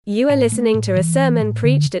You are listening to a sermon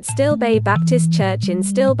preached at Still Bay Baptist Church in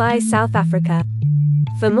Still Bay, South Africa.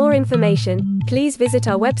 For more information, please visit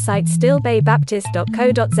our website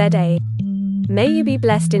stillbaybaptist.co.za. May you be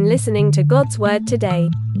blessed in listening to God's Word today.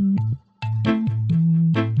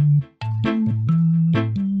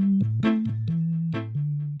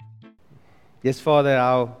 Yes, Father,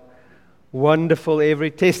 how wonderful every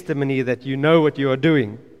testimony that you know what you are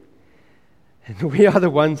doing. And we are the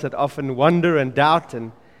ones that often wonder and doubt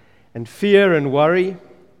and fear and worry,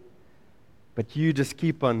 but you just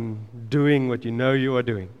keep on doing what you know you are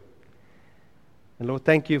doing. And Lord,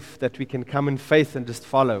 thank you that we can come in faith and just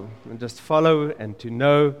follow, and to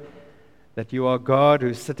know that you are God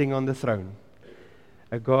who's sitting on the throne,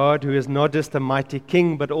 a God who is not just a mighty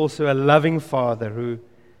king, but also a loving Father who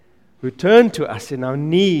turned to us in our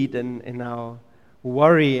need and in our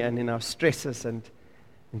worry and in our stresses, and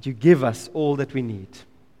you give us all that we need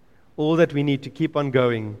to keep on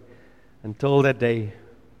going until that day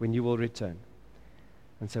when you will return.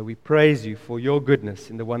 And so we praise you for your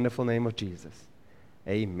goodness in the wonderful name of Jesus.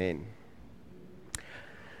 Amen.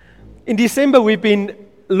 In December, we've been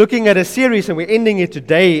looking at a series, and we're ending it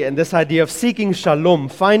today, and this idea of seeking shalom,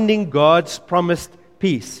 finding God's promised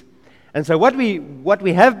peace. And so what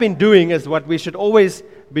we have been doing is what we should always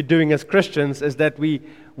be doing as Christians, is that we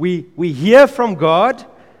hear from God,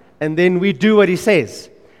 and then we do what He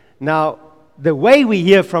says. Now, the way we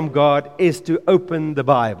hear from God is to open the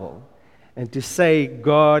Bible and to say,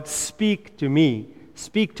 God, speak to me,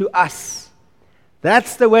 speak to us.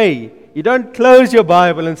 That's the way. You don't close your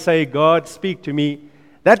Bible and say, God, speak to me.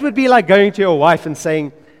 That would be like going to your wife and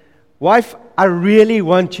saying, wife, I really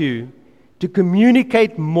want you to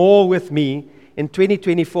communicate more with me in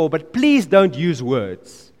 2024, but please don't use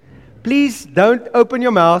words. Please don't open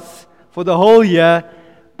your mouth for the whole year,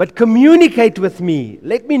 but communicate with me.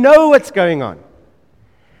 Let me know what's going on.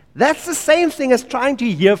 That's the same thing as trying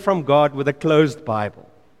to hear from God with a closed Bible.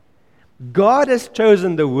 God has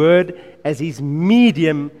chosen the Word as His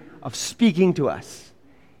medium of speaking to us.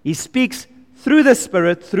 He speaks through the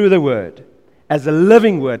Spirit, through the Word, as a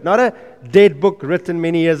living Word, not a dead book written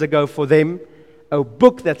many years ago for them, a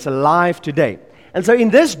book that's alive today. And so in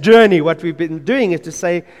this journey, what we've been doing is to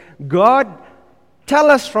say, God, tell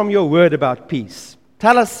us from your Word about peace.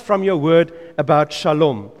 Tell us from your Word about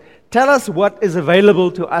shalom. Tell us what is available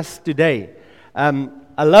to us today.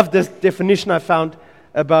 I love this definition I found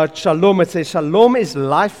about shalom. It says, shalom is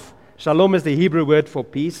life. Shalom is the Hebrew word for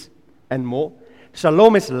peace and more.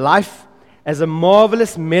 Shalom is life as a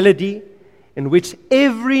marvelous melody in which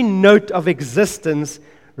every note of existence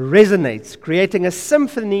resonates, creating a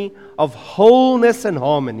symphony of wholeness and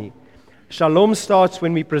harmony. Shalom starts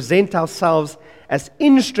when we present ourselves as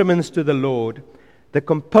instruments to the Lord, the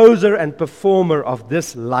composer and performer of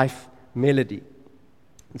this life melody.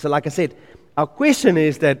 And so, like I said, our question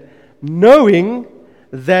is that knowing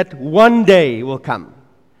that one day will come.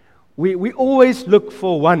 We always look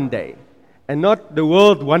for one day, and not the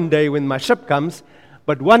world one day when my ship comes,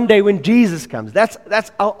 but one day when Jesus comes. That's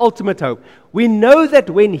our ultimate hope. We know that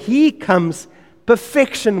when He comes,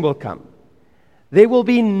 perfection will come. There will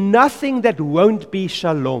be nothing that won't be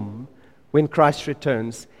shalom when Christ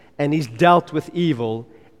returns and He's dealt with evil,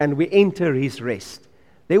 and we enter His rest.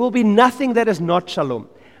 There will be nothing that is not shalom.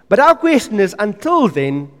 But our question is, until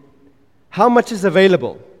then, how much is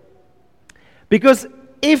available? Because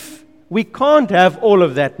if we can't have all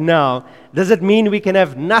of that now, does it mean we can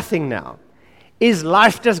have nothing now? Is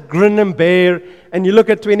life just grin and bear, and you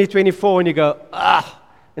look at 2024 and you go,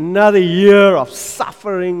 another year of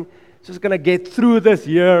suffering, just going to get through this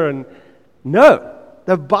year? And no,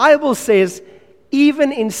 the Bible says,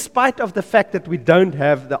 even in spite of the fact that we don't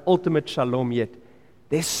have the ultimate shalom yet,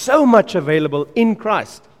 there's so much available in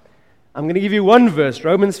Christ. I'm going to give you one verse,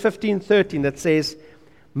 Romans 15:13, that says,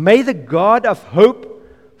 may the God of hope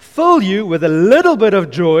fill you with a little bit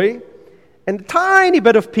of joy and a tiny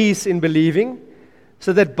bit of peace in believing,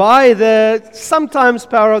 so that by the sometimes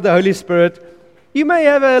power of the Holy Spirit, you may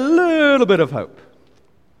have a little bit of hope.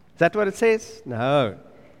 Is that what it says? No.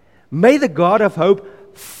 May the God of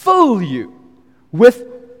hope fill you with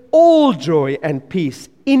all joy and peace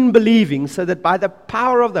in believing, so that by the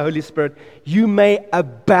power of the Holy Spirit, you may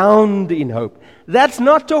abound in hope. That's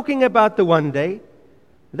not talking about the one day.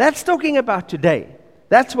 That's talking about today.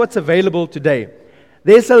 That's what's available today.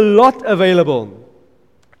 There's a lot available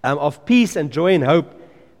of peace and joy and hope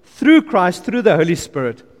through Christ, through the Holy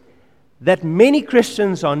Spirit, that many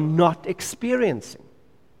Christians are not experiencing.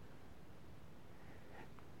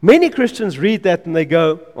 Many Christians read that and they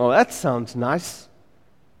go, well, that sounds nice.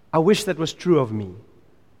 I wish that was true of me.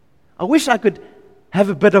 I wish I could have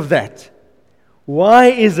a bit of that. Why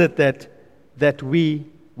is it that we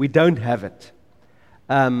don't have it?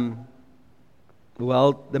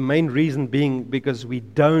 Well, the main reason being because we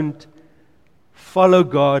don't follow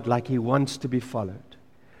God like He wants to be followed.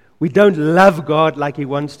 We don't love God like He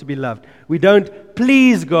wants to be loved. We don't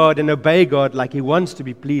please God and obey God like He wants to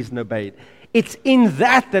be pleased and obeyed. It's in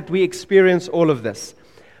that we experience all of this.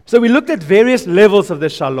 So we looked at various levels of the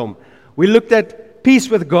shalom. We looked at peace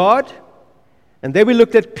with God, and then we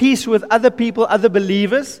looked at peace with other people, other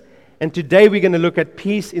believers, and today we're going to look at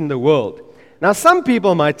peace in the world. Now some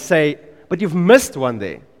people might say, but you've missed one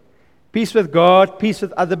there. Peace with God, peace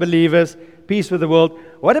with other believers, peace with the world.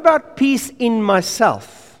 What about peace in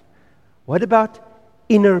myself? What about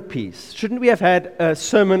inner peace? Shouldn't we have had a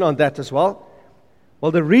sermon on that as well?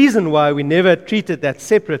 Well, the reason why we never treated that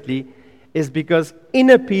separately is because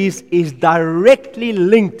inner peace is directly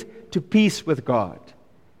linked to peace with God.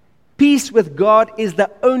 Peace with God is the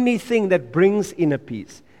only thing that brings inner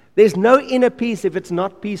peace. There's no inner peace if it's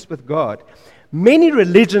not peace with God. Many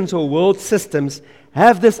religions or world systems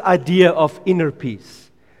have this idea of inner peace.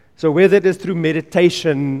 So whether it is through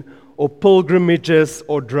meditation or pilgrimages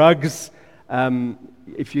or drugs,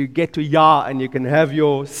 if you get to Yah and you can have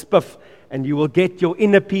your spiff and you will get your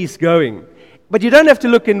inner peace going. But you don't have to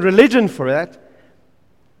look in religion for that.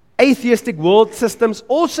 Atheistic world systems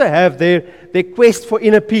also have their quest for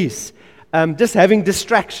inner peace. Just having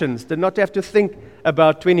distractions, to not have to think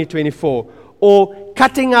about 2024. Or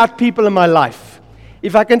cutting out people in my life.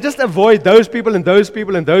 If I can just avoid those people and those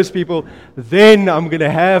people and those people, then I'm going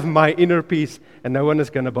to have my inner peace and no one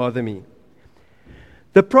is going to bother me.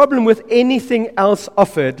 The problem with anything else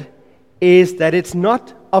offered is that it's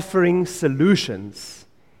not offering solutions,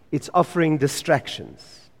 it's offering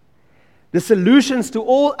distractions. The solutions to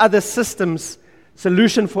all other systems,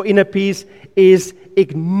 solution for inner peace is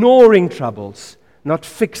ignoring troubles, not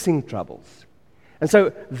fixing troubles. And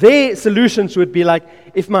so their solutions would be like,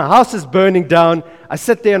 if my house is burning down, I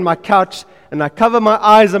sit there on my couch and I cover my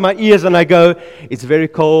eyes and my ears and I go, it's very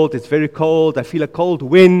cold, I feel a cold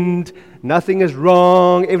wind, nothing is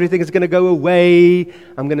wrong, everything is going to go away,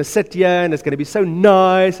 I'm going to sit here and it's going to be so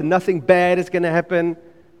nice and nothing bad is going to happen.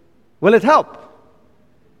 Will it help?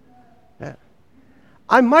 Yeah.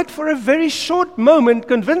 I might for a very short moment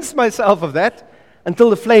convince myself of that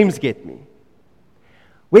until the flames get me.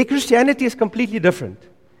 Where Christianity is completely different.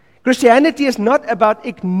 Christianity is not about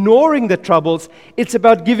ignoring the troubles, it's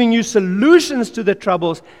about giving you solutions to the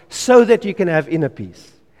troubles so that you can have inner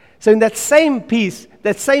peace. So in that same peace,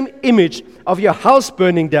 that same image of your house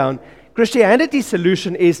burning down, Christianity's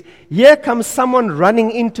solution is, here comes someone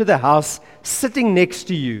running into the house, sitting next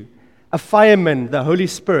to you, a fireman, the Holy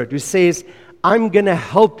Spirit, who says, I'm going to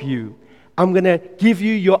help you. I'm going to give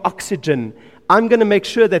you your oxygen. I'm going to make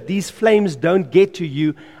sure that these flames don't get to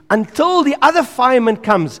you until the other fireman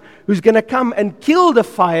comes, who's going to come and kill the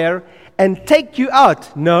fire and take you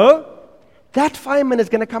out. No, that fireman is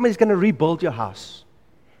going to come and he's going to rebuild your house.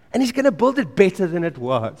 And he's going to build it better than it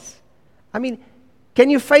was. I mean, can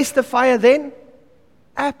you face the fire then?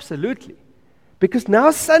 Absolutely. Because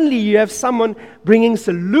now suddenly you have someone bringing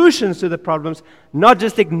solutions to the problems, not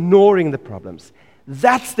just ignoring the problems.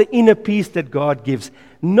 That's the inner peace that God gives.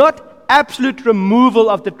 Not absolute removal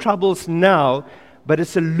of the troubles now, but a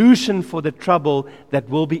solution for the trouble that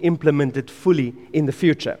will be implemented fully in the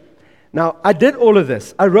future. Now, I did all of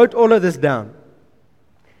this. I wrote all of this down.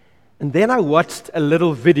 And then I watched a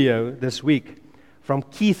little video this week from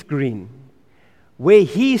Keith Green, where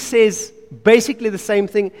he says basically the same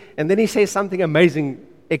thing, and then he says something amazing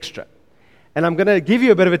extra. And I'm going to give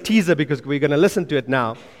you a bit of a teaser because we're going to listen to it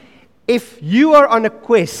now. If you are on a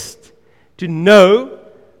quest to know,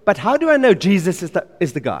 but how do I know Jesus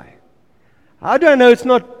is the guy? How do I know it's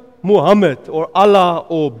not Muhammad or Allah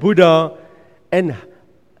or Buddha? And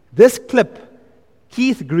this clip,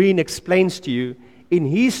 Keith Green explains to you in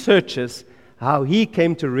his searches how he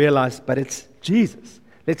came to realize, but it's Jesus.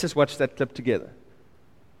 Let's just watch that clip together.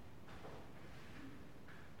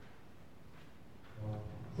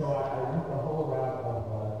 So I went the whole route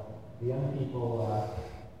of the young people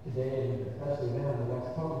today, and especially now on the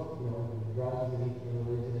West Coast, drugs and Eastern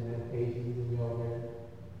religion and medications and yoga,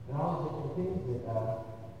 and all the different things that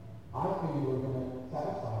I figured were going to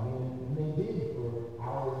satisfy me, and they did for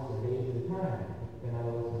hours or days at a time. Then I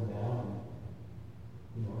would listen down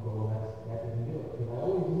and, go, well, that doesn't do it. Because I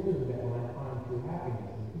always knew that when I find true happiness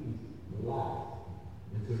and peace, relax.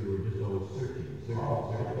 And so you were just always searching.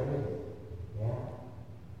 Yeah.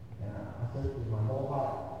 And I searched with my whole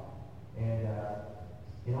heart. And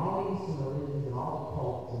in all the Eastern religions and all the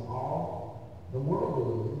cults and all the world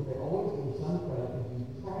religions, they always give some credit to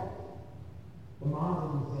Jesus Christ. The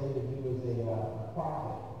Muslims say that he was a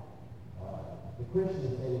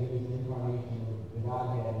Christians say that he was the incarnation of the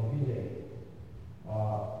Godhead in his age.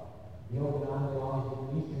 The open theology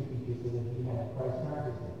of the Eastern teachers say that he had Christ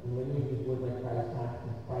consciousness. And when they use words like Christ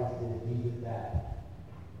consciousness, Christ is, Jesus that.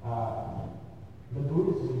 The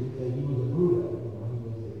Buddhists would say he was a Buddha. You know, he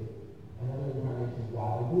was another incarnation of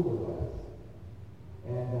God, the Buddha was.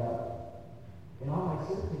 And in all my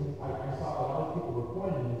searching, I saw that other people were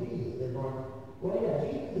pointing to Jesus. They're going, well, yeah,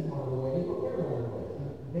 Jesus is one of the ways, but we're one of the ways.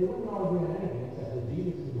 And they wouldn't all agree on anything except that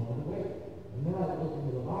Jesus is one of the ways. And then I looked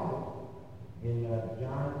into the Bible in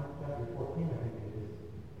John chapter 14, I think it is.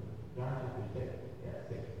 John chapter 6. Yeah,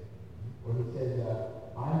 6. Where he says,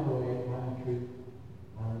 I'm the way, I'm the truth,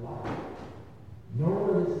 I'm the life.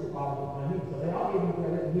 Nowhere is the Father but me. So they all gave him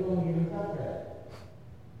credit, and he only gave himself credit.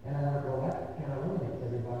 And I went, well, that kind of eliminates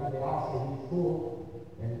everybody. They all say he's cool,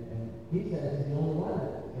 and he says he's the only one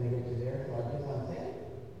that's going to get you there, so I guess I'm saved.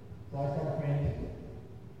 So I started praying.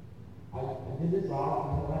 I did this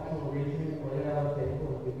off intellectual reasoning, put it on the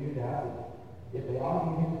table, and figured out that if they all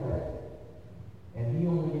gave him credit, and he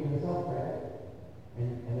only gave himself credit,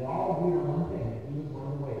 and they all agreed on one thing, that he was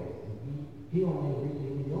one of the ways, and he only agreed that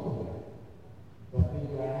he was the only way. So I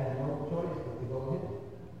figured I had no choice but to go with him.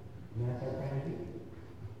 And then I started praying to you.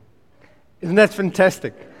 Isn't that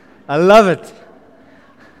fantastic? I love it.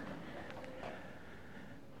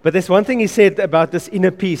 But there's one thing he said about this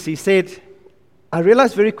inner peace. He said, I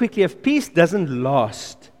realized very quickly if peace doesn't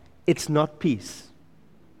last, it's not peace.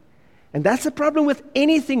 And that's the problem with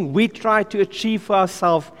anything we try to achieve for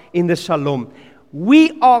ourselves in the Shalom.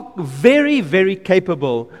 We are very, very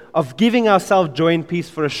capable of giving ourselves joy and peace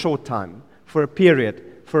for a short time, for a period,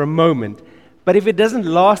 for a moment. But if it doesn't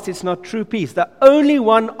last, it's not true peace. The only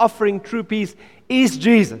one offering true peace is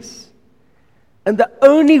Jesus. And the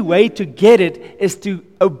only way to get it is to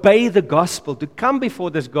obey the gospel, to come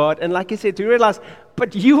before this God. And like I said, to realize,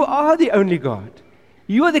 but you are the only God.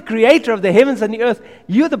 You are the creator of the heavens and the earth.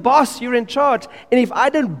 You're the boss. You're in charge. And if I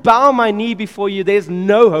don't bow my knee before you, there's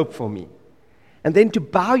no hope for me. And then to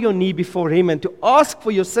bow your knee before him and to ask for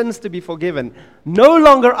your sins to be forgiven. No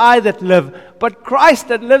longer I that live, but Christ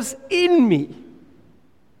that lives in me.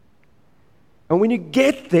 And when you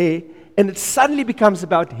get there and it suddenly becomes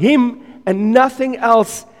about him and nothing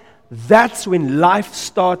else, that's when life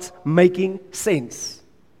starts making sense.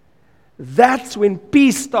 That's when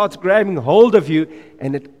peace starts grabbing hold of you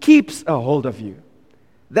and it keeps a hold of you.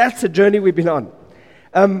 That's the journey we've been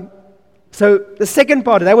on. So the second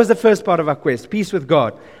part, that was the first part of our quest, peace with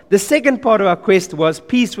God. The second part of our quest was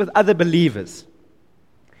peace with other believers.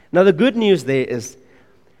 Now the good news there is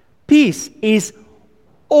peace is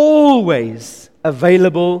always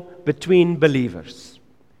available between believers,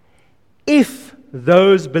 if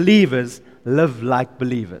those believers live like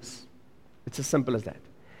believers. It's as simple as that.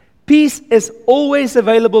 Peace is always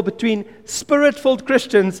available between spirit-filled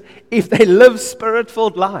Christians if they live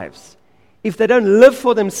spirit-filled lives. If they don't live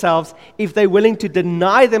for themselves, if they're willing to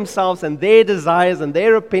deny themselves and their desires and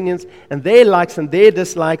their opinions and their likes and their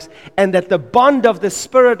dislikes, and that the bond of the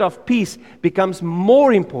spirit of peace becomes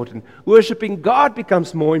more important, worshiping God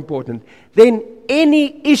becomes more important, then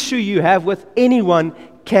any issue you have with anyone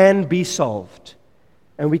can be solved.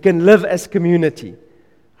 And we can live as community,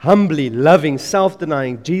 humbly, loving,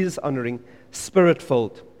 self-denying, Jesus-honoring,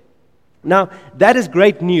 spirit-filled. Now, that is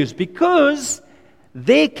great news because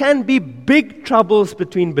there can be big troubles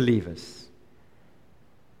between believers.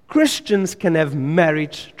 Christians can have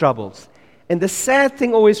marriage troubles. And the sad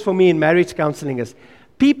thing always for me in marriage counseling is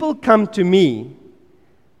people come to me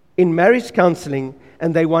in marriage counseling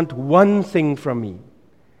and they want one thing from me.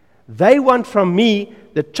 They want from me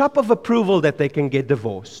the chop of approval that they can get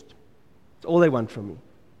divorced. That's all they want from me.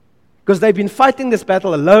 Because they've been fighting this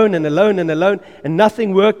battle alone and alone and alone, and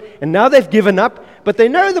nothing worked, and now they've given up, but they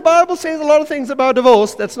know the Bible says a lot of things about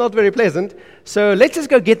divorce that's not very pleasant, so let's just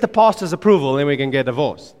go get the pastor's approval, and then we can get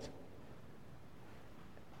divorced.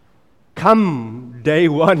 Come day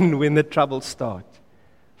one when the troubles start.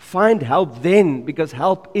 Find help then, because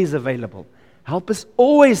help is available. Help is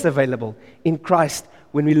always available in Christ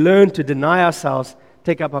when we learn to deny ourselves,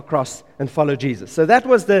 take up our cross, and follow Jesus. So that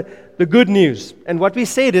was the good news. And what we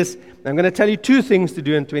said is, I'm going to tell you two things to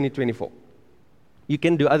do in 2024. You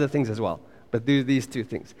can do other things as well, but do these two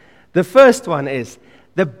things. The first one is,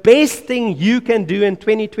 the best thing you can do in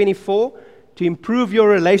 2024 to improve your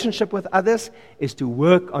relationship with others is to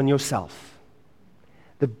work on yourself.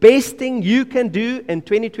 The best thing you can do in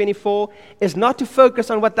 2024 is not to focus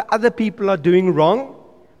on what the other people are doing wrong,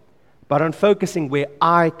 but on focusing where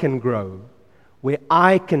I can grow, where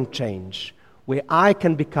I can change, where I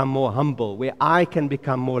can become more humble, where I can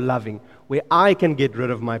become more loving, where I can get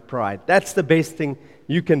rid of my pride. That's the best thing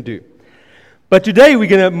you can do. But today we're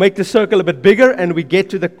going to make the circle a bit bigger, and we get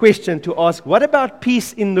to the question to ask, what about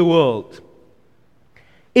peace in the world?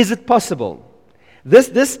 Is it possible?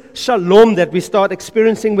 This shalom that we start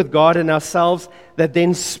experiencing with God and ourselves, that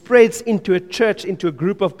then spreads into a church, into a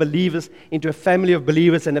group of believers, into a family of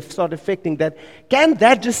believers, and start affecting that, can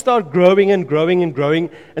that just start growing and growing and growing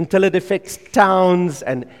until it affects towns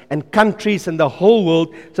and countries and the whole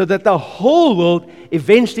world, so that the whole world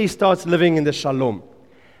eventually starts living in the shalom?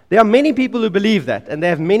 There are many people who believe that, and they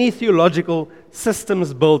have many theological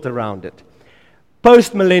systems built around it.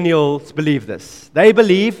 Post-millennials believe this. They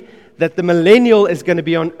believe that the millennial is going to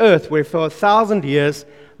be on earth, where for 1,000 years,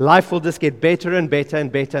 life will just get better and better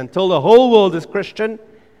and better until the whole world is Christian,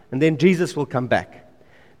 and then Jesus will come back.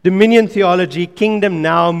 Dominion theology, kingdom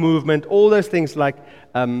now movement, all those things like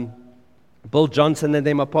Bill Johnson and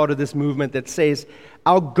them are part of this movement that says,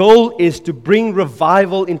 our goal is to bring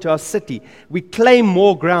revival into our city. We claim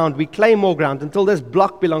more ground until this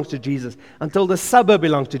block belongs to Jesus, until this suburb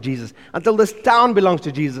belongs to Jesus, until this town belongs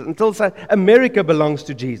to Jesus, until America belongs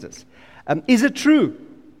to Jesus. Is it true?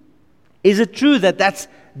 Is it true that that's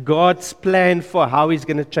God's plan for how He's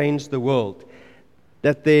going to change the world?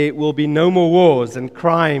 That there will be no more wars and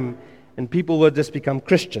crime and people will just become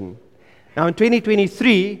Christian? Now in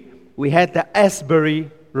 2023, we had the Asbury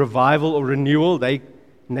revival or renewal. They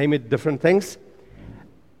name it different things.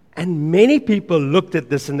 And many people looked at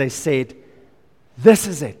this and they said, this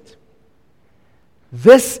is it.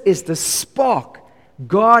 This is the spark.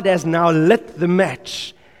 God has now lit the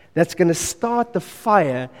match that's going to start the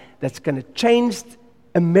fire that's going to change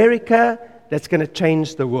America, that's going to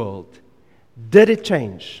change the world. Did it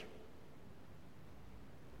change?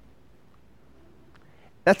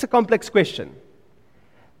 That's a complex question.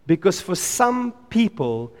 Because for some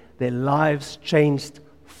people, their lives changed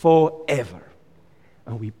forever.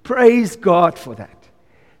 And we praise God for that.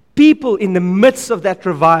 People in the midst of that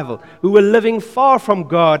revival who were living far from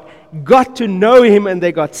God got to know Him and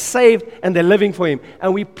they got saved and they're living for Him.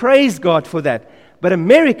 And we praise God for that. But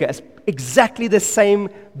America is exactly the same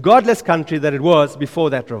godless country that it was before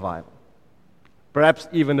that revival. Perhaps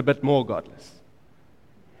even a bit more godless.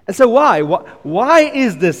 And so why? Why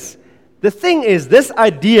is this? The thing is, this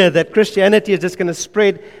idea that Christianity is just going to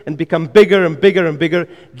spread and become bigger and bigger and bigger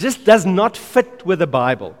just does not fit with the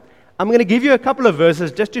Bible. I'm going to give you a couple of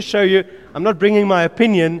verses just to show you I'm not bringing my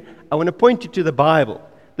opinion. I want to point you to the Bible.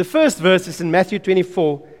 The first verse is in Matthew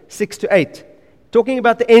 24, 6-8, talking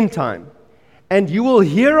about the end time. And you will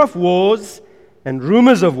hear of wars and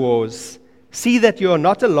rumors of wars. See that you are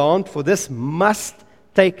not alarmed, for this must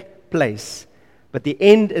take place. But the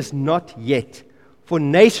end is not yet. For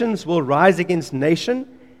nations will rise against nation,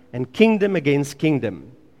 and kingdom against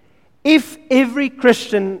kingdom. If every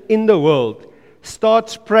Christian in the world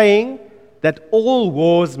starts praying that all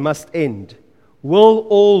wars must end, will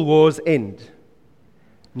all wars end?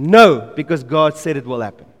 No, because God said it will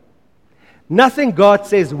happen. Nothing God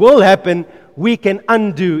says will happen, we can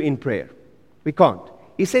undo in prayer. We can't.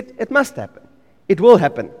 He said it must happen. It will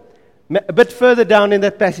happen. A bit further down in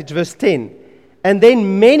that passage, verse 10. And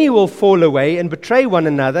then many will fall away and betray one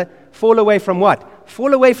another. Fall away from what?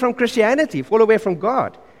 Fall away from Christianity. Fall away from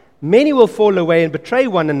God. Many will fall away and betray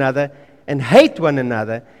one another and hate one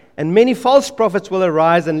another. And many false prophets will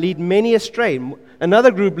arise and lead many astray. Another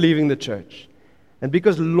group leaving the church. And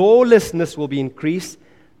because lawlessness will be increased,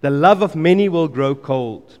 the love of many will grow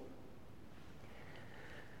cold.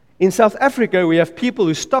 In South Africa, we have people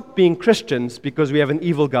who stopped being Christians because we have an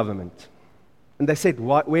evil government. And they said,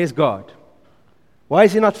 where's God? Why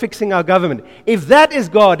is He not fixing our government? If that is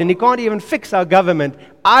God and He can't even fix our government,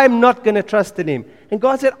 I'm not going to trust in Him. And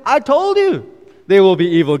God said, I told you there will be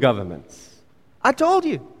evil governments. I told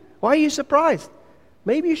you. Why are you surprised?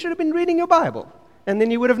 Maybe you should have been reading your Bible, and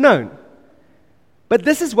then you would have known. But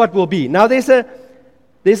this is what will be. Now there's a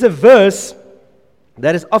verse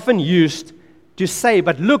that is often used to say,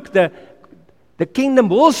 but look, the kingdom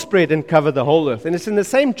will spread and cover the whole earth. And it's in the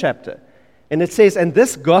same chapter. And it says, and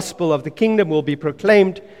this gospel of the kingdom will be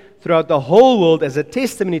proclaimed throughout the whole world as a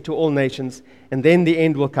testimony to all nations, and then the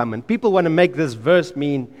end will come. And people want to make this verse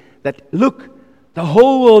mean that, look, the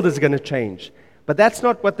whole world is going to change. But that's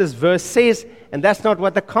not what this verse says, and that's not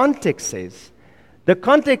what the context says. The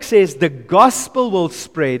context says the gospel will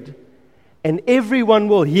spread, and everyone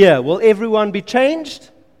will hear. Will everyone be changed?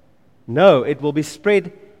 No, it will be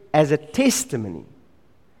spread as a testimony.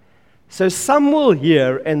 So some will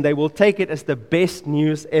hear and they will take it as the best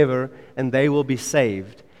news ever and they will be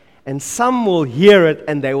saved. And some will hear it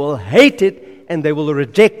and they will hate it and they will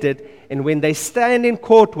reject it. And when they stand in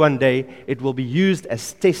court one day, it will be used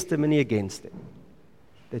as testimony against them.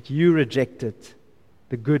 That you rejected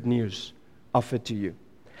the good news offered to you.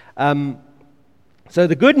 So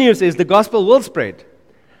the good news is the gospel will spread.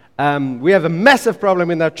 We have a massive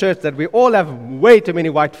problem in our church that we all have way too many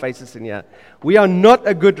white faces in here. We are not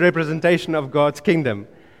a good representation of God's kingdom.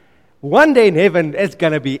 One day in heaven, it's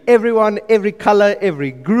going to be everyone, every color, every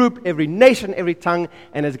group, every nation, every tongue,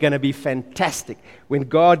 and it's going to be fantastic when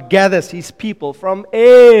God gathers His people from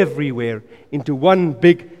everywhere into one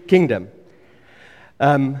big kingdom.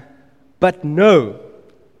 But no,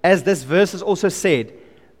 as this verse has also said,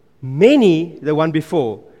 many, the one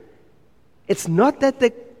before, it's not that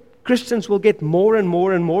the Christians will get more and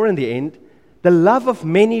more and more in the end. The love of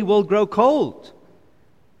many will grow cold.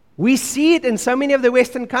 We see it in so many of the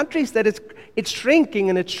Western countries that it's shrinking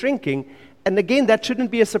and it's shrinking. And again, that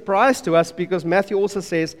shouldn't be a surprise to us because Matthew also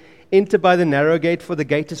says, enter by the narrow gate, for the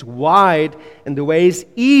gate is wide and the way is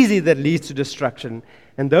easy that leads to destruction.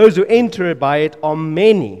 And those who enter by it are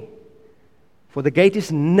many. For the gate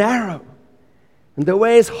is narrow and the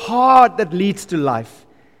way is hard that leads to life.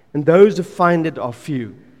 And those who find it are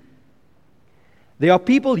few. There are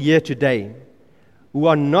people here today who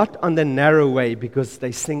are not on the narrow way because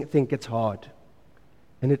they think it's hard.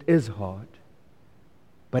 And it is hard.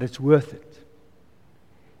 But it's worth it.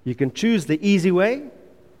 You can choose the easy way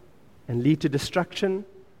and lead to destruction,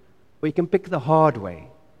 or you can pick the hard way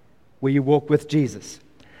where you walk with Jesus.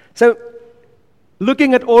 So,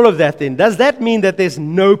 looking at all of that then, does that mean that there's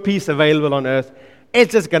no peace available on earth?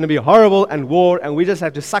 It's just going to be horrible and war, and we just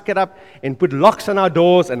have to suck it up and put locks on our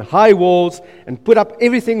doors and high walls and put up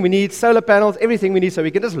everything we need, solar panels, everything we need, so we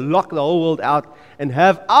can just lock the whole world out and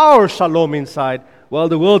have our shalom inside while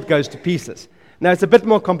the world goes to pieces. Now, it's a bit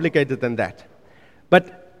more complicated than that,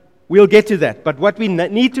 but we'll get to that. But what we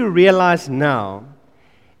need to realize now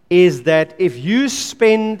is that if you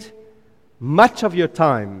spend much of your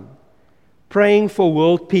time praying for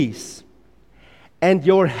world peace, and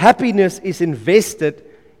your happiness is invested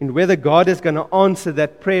in whether God is going to answer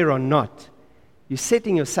that prayer or not, you're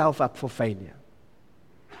setting yourself up for failure.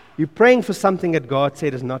 You're praying for something that God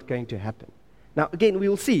said is not going to happen. Now, again, we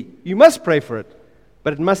will see. You must pray for it,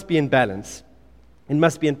 but it must be in balance. It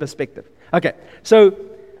must be in perspective. Okay, so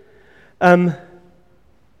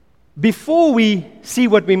before we see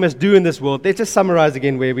what we must do in this world, let's just summarize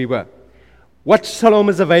again where we were. What shalom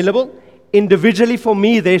is available? Individually, for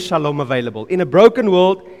me, there's shalom available. In a broken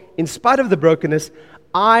world, in spite of the brokenness,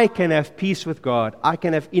 I can have peace with God. I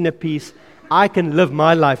can have inner peace. I can live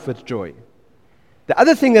my life with joy. The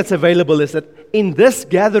other thing that's available is that in this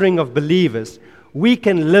gathering of believers, we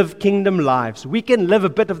can live kingdom lives. We can live a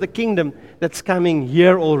bit of the kingdom that's coming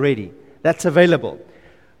here already. That's available.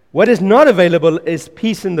 What is not available is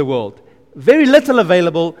peace in the world. Very little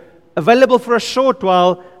available for a short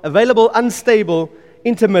while, available unstable,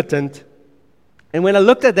 intermittent. And when I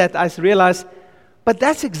looked at that, I realized, but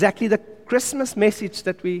that's exactly the Christmas message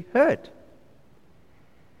that we heard.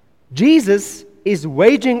 Jesus is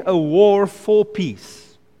waging a war for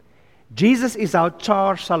peace. Jesus is our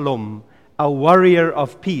Char Shalom, our warrior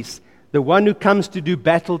of peace, the one who comes to do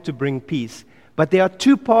battle to bring peace. But there are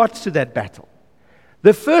two parts to that battle.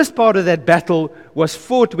 The first part of that battle was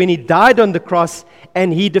fought when He died on the cross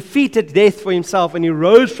and He defeated death for Himself and He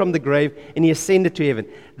rose from the grave and He ascended to heaven.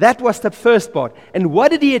 That was the first part. And what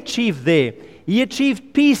did He achieve there? He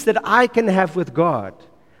achieved peace that I can have with God.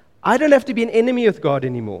 I don't have to be an enemy with God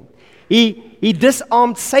anymore. He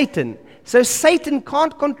disarmed Satan. So Satan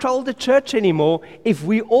can't control the church anymore if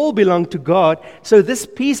we all belong to God. So this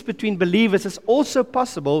peace between believers is also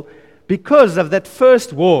possible because of that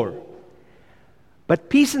first war. But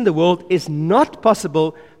peace in the world is not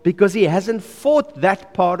possible because He hasn't fought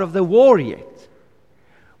that part of the war yet.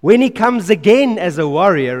 When He comes again as a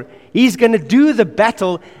warrior, He's going to do the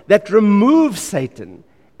battle that removes Satan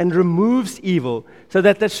and removes evil, so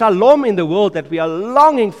that the shalom in the world that we are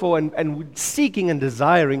longing for and seeking and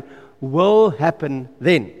desiring will happen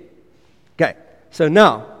then. Okay, so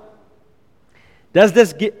now, does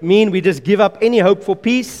this mean we just give up any hope for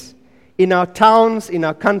peace in our towns, in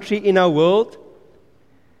our country, in our world?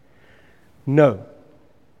 No.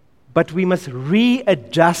 But we must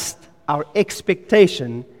readjust our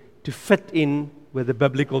expectation to fit in with the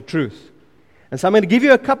biblical truth. And so I'm going to give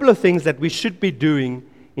you a couple of things that we should be doing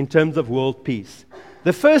in terms of world peace.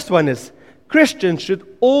 The first one is Christians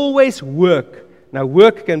should always work. Now,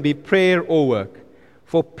 work can be prayer or work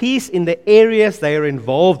for peace in the areas they are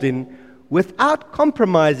involved in without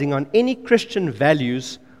compromising on any Christian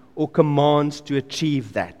values or commands to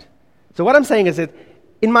achieve that. So what I'm saying is that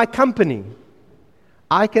in my company,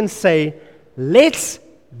 I can say, let's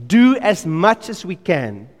do as much as we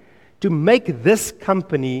can to make this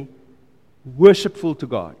company worshipful to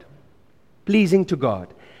God, pleasing to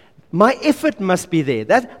God. My effort must be there.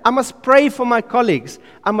 That I must pray for my colleagues.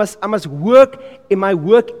 I must work in my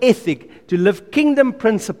work ethic to live kingdom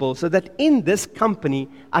principles so that in this company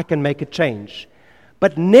I can make a change.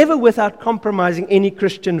 But never without compromising any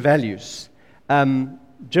Christian values.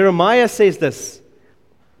 Jeremiah says this,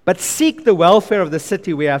 "But seek the welfare of the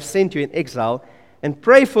city where I have sent you in exile, and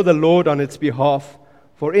pray for the Lord on its behalf,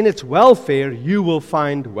 for in its welfare you will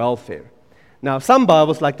find welfare." Now, some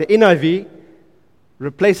Bibles, like the NIV,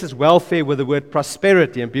 replaces welfare with the word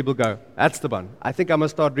prosperity, and people go, "That's the one. I think I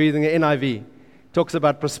must start reading the NIV." It talks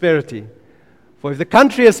about prosperity. For if the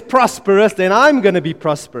country is prosperous, then I'm going to be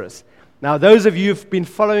prosperous. Now, those of you who've been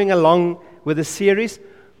following along with the series,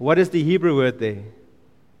 what is the Hebrew word there?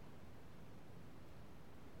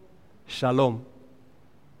 Shalom.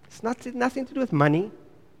 It's nothing to do with money.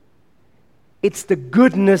 It's the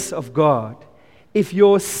goodness of God. If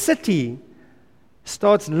your city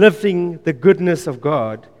starts living the goodness of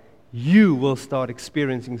God, you will start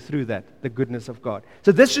experiencing through that the goodness of God.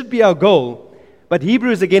 So this should be our goal. But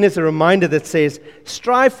Hebrews again is a reminder that says,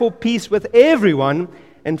 strive for peace with everyone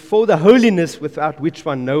and for the holiness without which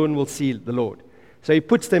one no one will see the Lord. So he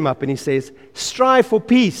puts them up and he says, strive for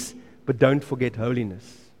peace, but don't forget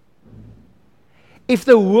holiness. If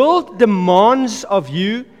the world demands of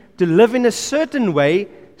you to live in a certain way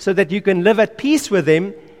so that you can live at peace with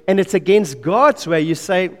them, and it's against God's way, you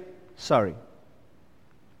say, sorry,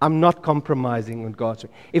 I'm not compromising on God's way.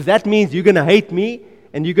 If that means you're going to hate me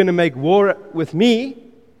and you're going to make war with me,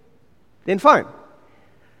 then fine.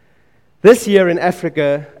 This year in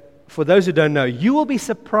Africa, for those who don't know, you will be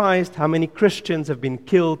surprised how many Christians have been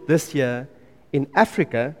killed this year in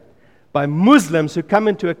Africa by Muslims who come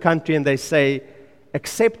into a country and they say,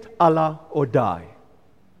 accept Allah or die.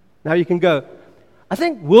 Now you can go, I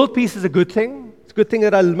think world peace is a good thing. It's a good thing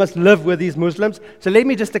that I must live with these Muslims, so let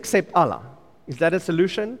me just accept Allah. Is that a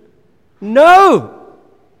solution? No!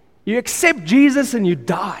 You accept Jesus and you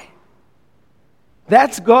die.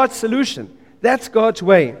 That's God's solution. That's God's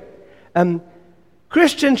way.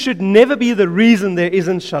 Christians should never be the reason there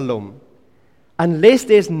isn't shalom, unless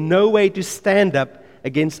there's no way to stand up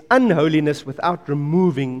against unholiness without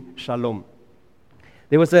removing shalom.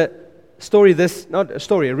 There was a story,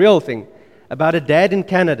 a real thing, about a dad in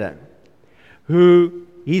Canada who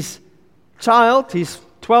his 12,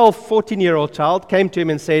 14-year-old child came to him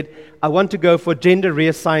and said, I want to go for gender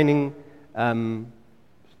reassigning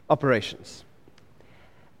operations.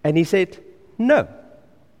 And he said, no.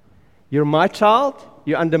 You're my child,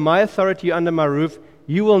 you're under my authority, you're under my roof,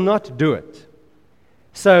 you will not do it.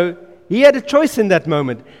 So he had a choice in that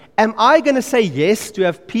moment. Am I going to say yes to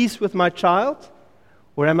have peace with my child?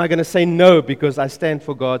 Or am I going to say no because I stand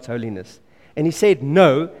for God's holiness? And he said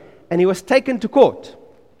no, and he was taken to court.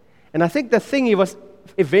 And I think the thing he was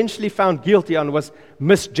eventually found guilty on was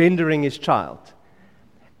misgendering his child.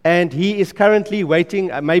 And he is currently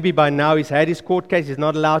waiting, maybe by now he's had his court case, he's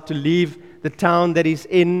not allowed to leave the town that he's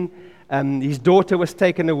in. His daughter was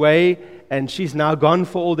taken away, and she's now gone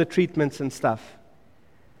for all the treatments and stuff.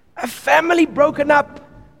 A family broken up.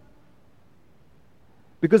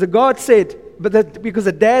 Because the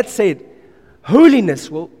dad said,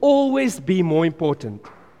 holiness will always be more important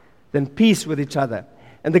than peace with each other.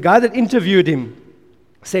 And the guy that interviewed him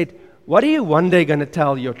said, what are you one day going to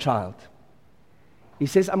tell your child? He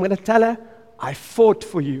says, I'm going to tell her, I fought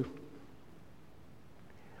for you.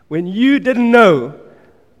 When you didn't know,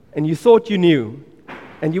 and you thought you knew,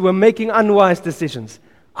 and you were making unwise decisions,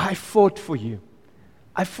 I fought for you.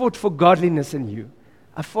 I fought for godliness in you.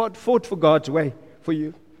 I fought for God's way for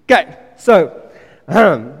you. Okay, so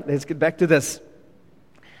let's get back to this.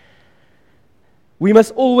 We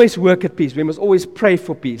must always work at peace. We must always pray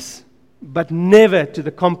for peace, but never to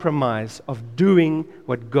the compromise of doing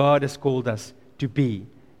what God has called us to be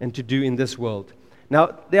and to do in this world.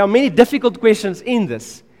 Now, there are many difficult questions in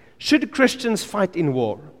this. Should Christians fight in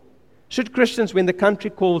war? Should Christians, when the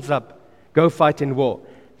country calls up, go fight in war?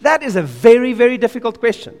 That is a very, very difficult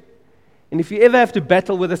question. And if you ever have to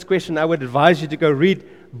battle with this question, I would advise you to go read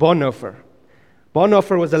Bonhoeffer.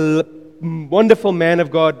 Bonhoeffer was a wonderful man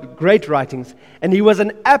of God, great writings, and he was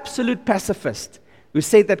an absolute pacifist who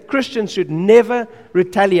said that Christians should never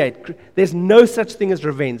retaliate. There's no such thing as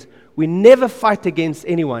revenge. We never fight against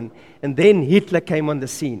anyone. And then Hitler came on the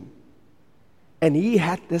scene. And he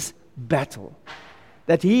had this battle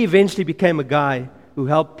that he eventually became a guy who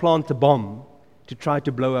helped plant a bomb to try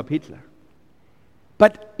to blow up Hitler.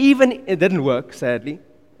 But even it didn't work, sadly,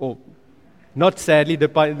 or not sadly,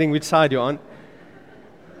 depending which side you're on.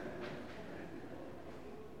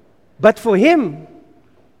 But for him,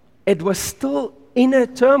 it was still inner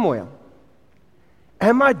turmoil.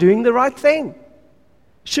 Am I doing the right thing?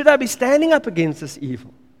 Should I be standing up against this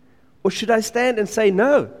evil? Or should I stand and say,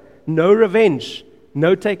 no revenge,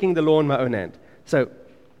 no taking the law in my own hand? So,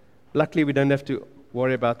 luckily we don't have to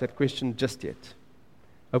worry about that question just yet.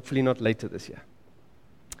 Hopefully not later this year.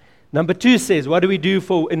 Number 2 says, what do we do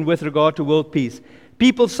with regard to world peace?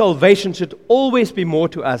 People's salvation should always be more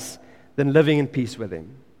to us than living in peace with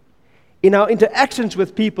them. In our interactions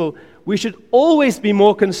with people, we should always be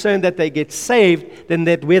more concerned that they get saved than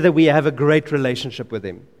that whether we have a great relationship with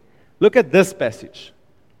them. Look at this passage.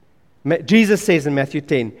 Jesus says in Matthew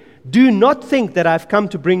 10, do not think that I've come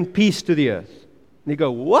to bring peace to the earth. And you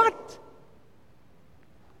go, what?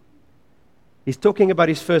 He's talking about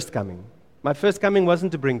his first coming. My first coming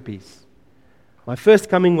wasn't to bring peace. My first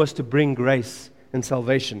coming was to bring grace and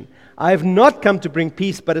salvation. I have not come to bring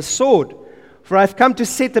peace, but a sword. For I have come to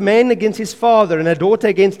set a man against his father, and a daughter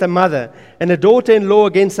against a mother, and a daughter-in-law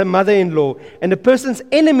against a mother-in-law. And a person's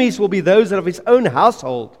enemies will be those of his own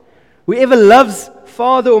household. Whoever loves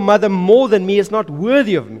father or mother more than me is not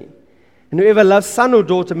worthy of me. And whoever loves son or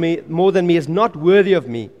daughter more than me is not worthy of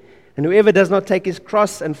me. And whoever does not take his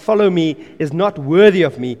cross and follow me is not worthy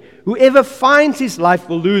of me. Whoever finds his life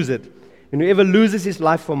will lose it. And whoever loses his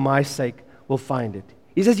life for my sake will find it.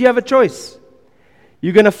 He says you have a choice.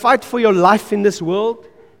 You're going to fight for your life in this world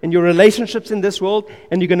and your relationships in this world,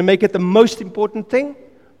 and you're going to make it the most important thing,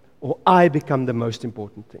 or I become the most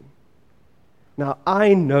important thing. Now,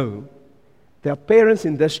 I know there are parents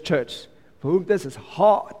in this church for whom this is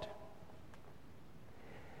hard,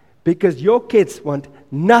 because your kids want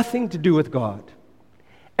nothing to do with God.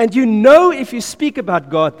 And you know if you speak about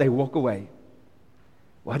God, they walk away.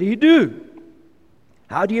 What do you do?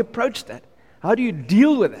 How do you approach that? How do you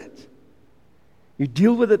deal with it? You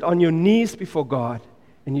deal with it on your knees before God,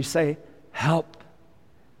 and you say, help.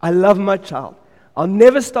 I love my child. I'll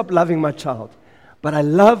never stop loving my child, but I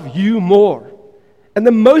love you more. And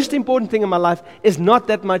the most important thing in my life is not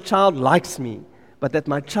that my child likes me, but that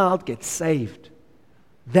my child gets saved.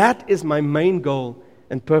 That is my main goal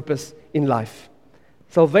and purpose in life.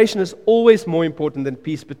 Salvation is always more important than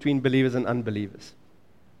peace between believers and unbelievers.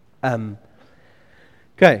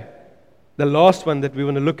 Okay. The last one that we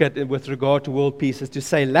want to look at with regard to world peace is to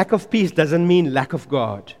say lack of peace doesn't mean lack of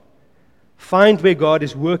God. Find where God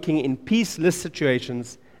is working in peaceless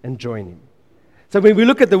situations and join Him. So when we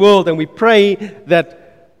look at the world and we pray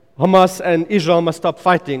that Hamas and Israel must stop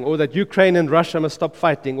fighting, or that Ukraine and Russia must stop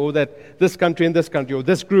fighting, or that this country and this country, or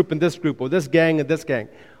this group and this group, or this gang and this gang,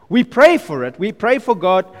 we pray for it. We pray for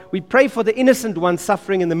God. We pray for the innocent ones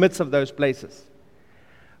suffering in the midst of those places.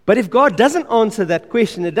 But if God doesn't answer that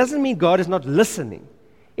question, it doesn't mean God is not listening.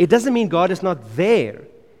 It doesn't mean God is not there.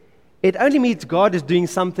 It only means God is doing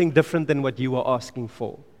something different than what you are asking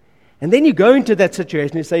for. And then you go into that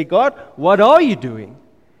situation and say, God, what are you doing?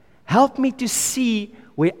 Help me to see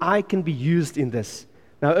where I can be used in this.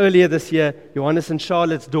 Now, earlier this year, Johannes and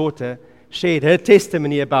Charlotte's daughter shared her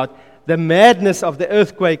testimony about the madness of the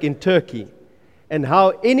earthquake in Turkey, and how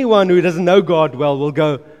anyone who doesn't know God well will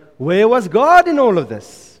go, where was God in all of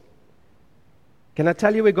this? Can I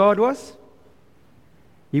tell you where God was?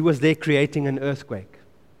 He was there creating an earthquake.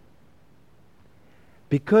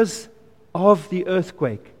 Because of the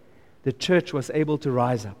earthquake, the church was able to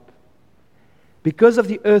rise up. Because of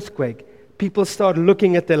the earthquake, people started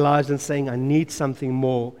looking at their lives and saying, I need something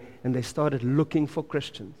more. And they started looking for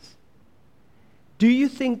Christians. Do you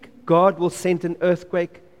think God will send an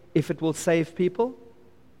earthquake if it will save people?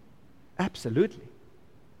 Absolutely.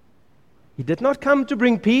 He did not come to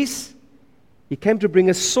bring peace. He came to bring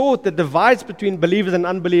a sword that divides between believers and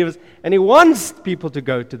unbelievers, and He wants people to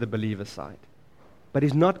go to the believer side. But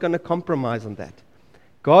He's not going to compromise on that.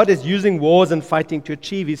 God is using wars and fighting to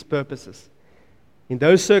achieve His purposes. In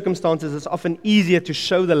those circumstances, it's often easier to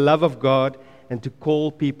show the love of God and to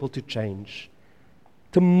call people to change.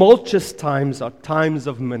 Tumultuous times are times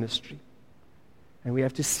of ministry. And we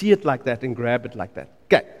have to see it like that and grab it like that.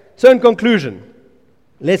 Okay, so in conclusion,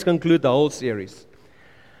 let's conclude the whole series.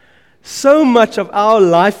 So much of our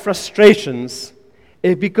life frustrations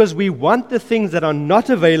is because we want the things that are not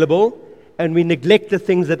available and we neglect the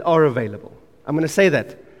things that are available. I'm going to say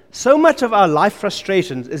that. So much of our life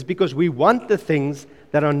frustrations is because we want the things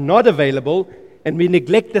that are not available and we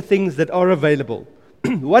neglect the things that are available.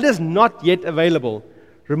 What is not yet available?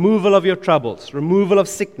 Removal of your troubles, removal of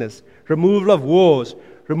sickness, removal of wars,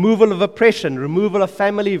 removal of oppression, removal of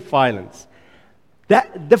family violence.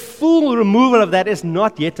 The full removal of that is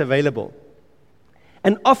not yet available.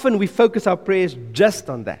 And often we focus our prayers just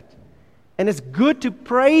on that. And it's good to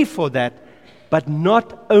pray for that, but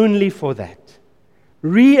not only for that.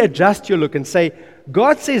 Readjust your look and say,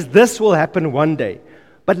 God says this will happen one day,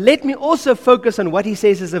 But let me also focus on what he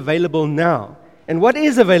says is available now. And what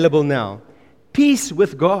is available now? Peace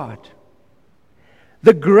with God,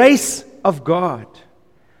 the grace of God,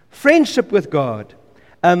 friendship with God.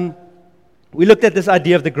 We looked at this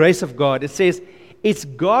idea of the grace of God. It says, it's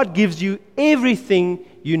God gives you everything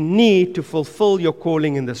you need to fulfill your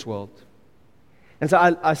calling in this world. And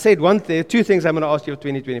so I said two things I'm going to ask you of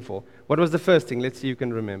 2024. What was the first thing? Let's see if you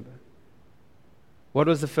can remember. What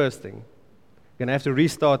was the first thing? You're going to have to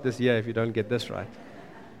restart this year if you don't get this right.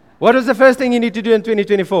 What was the first thing you need to do in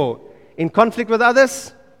 2024? In conflict with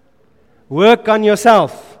others? Work on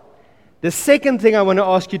yourself. The second thing I want to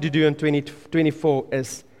ask you to do in 2024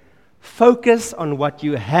 is focus on what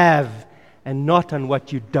you have and not on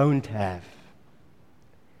what you don't have.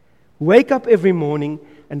 Wake up every morning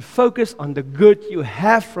and focus on the good you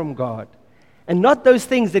have from God and not those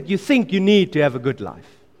things that you think you need to have a good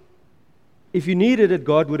life. If you needed it,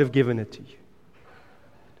 God would have given it to you.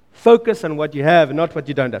 Focus on what you have and not what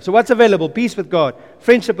you don't have. So what's available? Peace with God,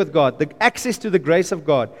 friendship with God, the access to the grace of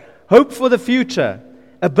God, hope for the future,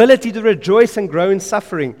 ability to rejoice and grow in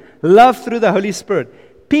suffering, love through the Holy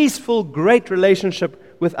Spirit, peaceful, great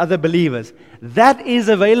relationship with other believers. That is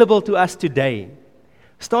available to us today.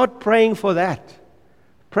 Start praying for that.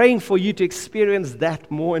 Praying for you to experience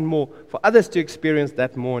that more and more, for others to experience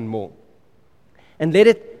that more and more. And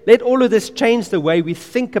let all of this change the way we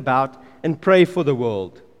think about and pray for the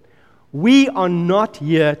world. We are not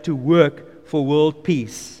here to work for world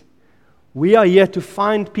peace. We are here to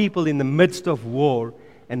find people in the midst of war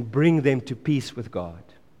and bring them to peace with God.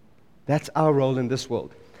 That's our role in this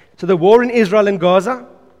world. So the war in Israel and Gaza,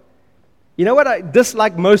 you know what I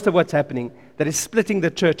dislike most of what's happening? That is splitting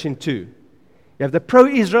the church in two. You have the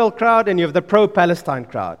pro-Israel crowd and you have the pro-Palestine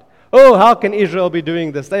crowd. Oh, how can Israel be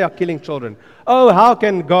doing this? They are killing children. Oh, how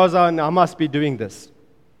can Gaza and Hamas be doing this?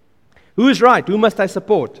 Who is right? Who must I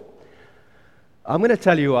support? I'm going to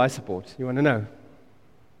tell you who I support. You want to know?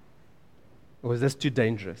 Or is this too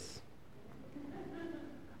dangerous?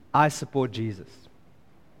 I support Jesus.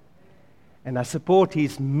 And I support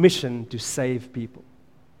his mission to save people.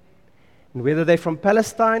 And whether they're from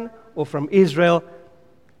Palestine or from Israel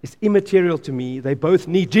is immaterial to me. They both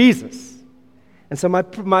need Jesus. And so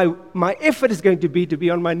my effort is going to be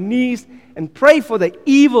on my knees and pray for the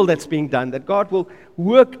evil that's being done, that God will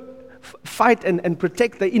work, fight, and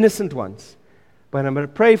protect the innocent ones. But I'm going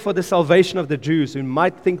to pray for the salvation of the Jews who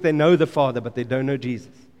might think they know the Father, but they don't know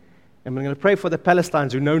Jesus. And I'm going to pray for the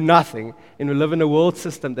Palestinians who know nothing and who live in a world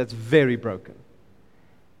system that's very broken.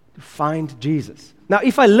 To find Jesus. Now,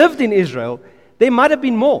 if I lived in Israel, there might have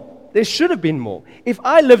been more. There should have been more. If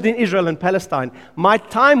I lived in Israel and Palestine, my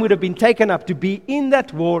time would have been taken up to be in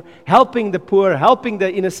that war, helping the poor, helping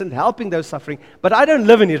the innocent, helping those suffering. But I don't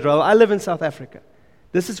live in Israel. I live in South Africa.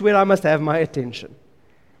 This is where I must have my attention.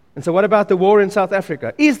 And so what about the war in South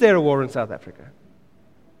Africa? Is there a war in South Africa?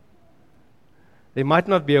 There might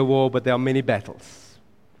not be a war, but there are many battles.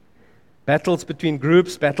 Battles between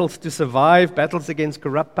groups, battles to survive, battles against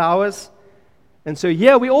corrupt powers. And so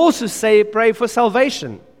here we also say, pray for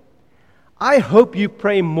salvation. I hope you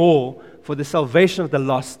pray more for the salvation of the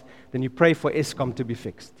lost than you pray for Eskom to be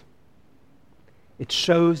fixed. It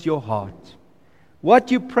shows your heart.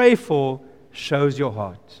 What you pray for shows your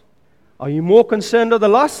heart. Are you more concerned of the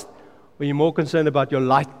lost, or are you more concerned about your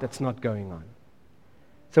light that's not going on?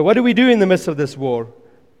 So what do we do in the midst of this war?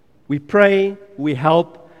 We pray, we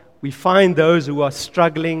help, we find those who are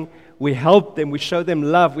struggling, we help them, we show them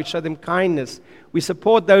love, we show them kindness, we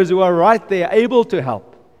support those who are right there, able to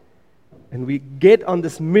help. And we get on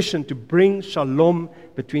this mission to bring shalom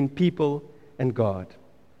between people and God.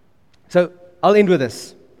 So I'll end with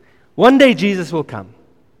this. One day Jesus will come.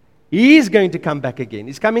 He is going to come back again.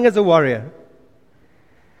 He's coming as a warrior.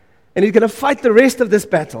 And he's going to fight the rest of this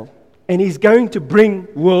battle. And he's going to bring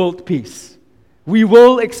world peace. We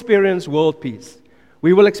will experience world peace.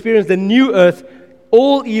 We will experience the new earth,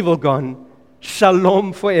 all evil gone,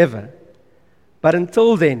 shalom forever. But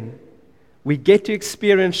until then, we get to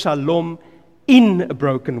experience shalom in a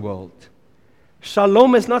broken world.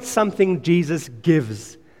 Shalom is not something Jesus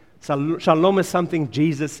gives. Shalom is something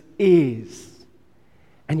Jesus is.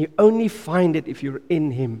 And you only find it if you're in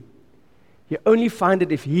him. You only find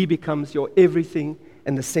it if he becomes your everything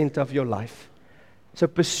and the center of your life. So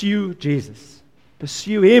pursue Jesus.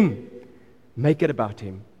 Pursue him. Make it about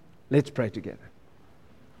him. Let's pray together.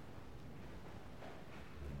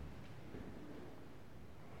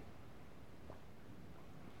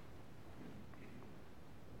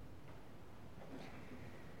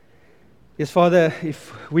 Yes, Father,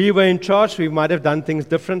 if we were in charge, we might have done things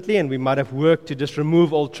differently and we might have worked to just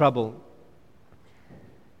remove all trouble.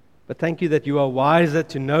 But thank you that you are wiser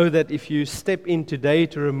to know that if you step in today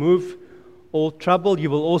to remove all trouble, you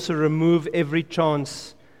will also remove every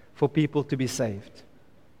chance for people to be saved.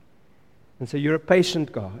 And so you're a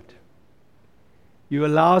patient God. You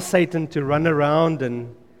allow Satan to run around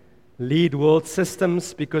and lead world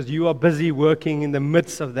systems because you are busy working in the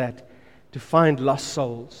midst of that to find lost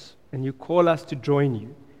souls. And you call us to join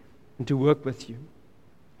you and to work with you.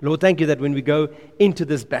 Lord, thank you that when we go into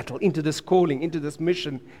this battle, into this calling, into this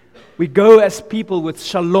mission, we go as people with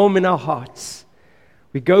shalom in our hearts.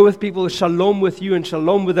 We go with people with shalom with you and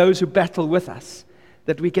shalom with those who battle with us,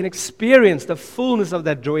 that we can experience the fullness of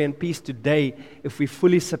that joy and peace today if we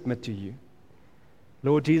fully submit to you.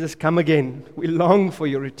 Lord Jesus, come again. We long for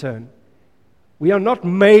your return. We are not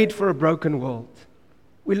made for a broken world.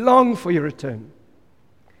 We long for your return.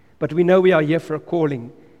 But we know we are here for a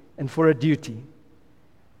calling and for a duty.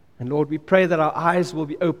 And Lord, we pray that our eyes will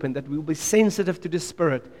be open, that we will be sensitive to the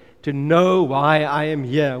Spirit, to know why I am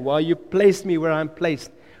here, why you placed me where I'm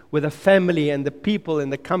placed, with the family and the people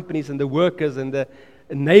and the companies and the workers and the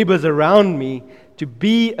neighbors around me, to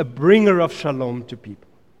be a bringer of shalom to people.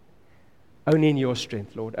 Only in your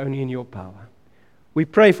strength, Lord, only in your power. We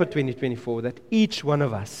pray for 2024 that each one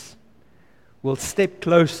of us will step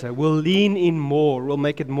closer, will lean in more, will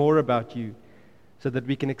make it more about you, so that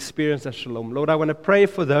we can experience that shalom. Lord, I want to pray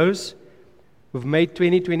for those who've made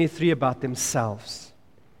 2023 about themselves.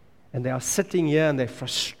 And they are sitting here and they're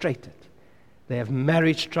frustrated. They have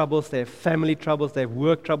marriage troubles, they have family troubles, they have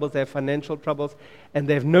work troubles, they have financial troubles, and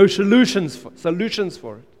they have no solutions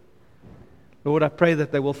for it. Lord, I pray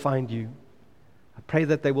that they will find you. I pray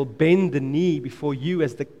that they will bend the knee before you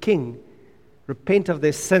as the King, repent of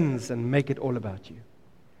their sins, and make it all about you.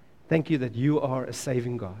 Thank you that you are a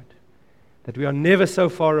saving God. That we are never so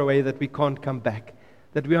far away that we can't come back.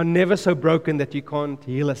 That we are never so broken that you can't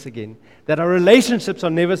heal us again. That our relationships are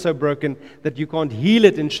never so broken that you can't heal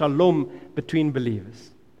it in shalom between believers.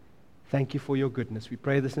 Thank you for your goodness. We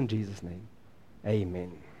pray this in Jesus' name.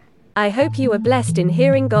 Amen. I hope you were blessed in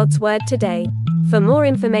hearing God's word today. For more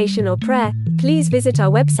information or prayer, please visit our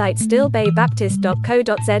website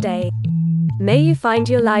stillbaybaptist.co.za. May you find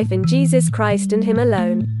your life in Jesus Christ and Him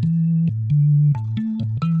alone.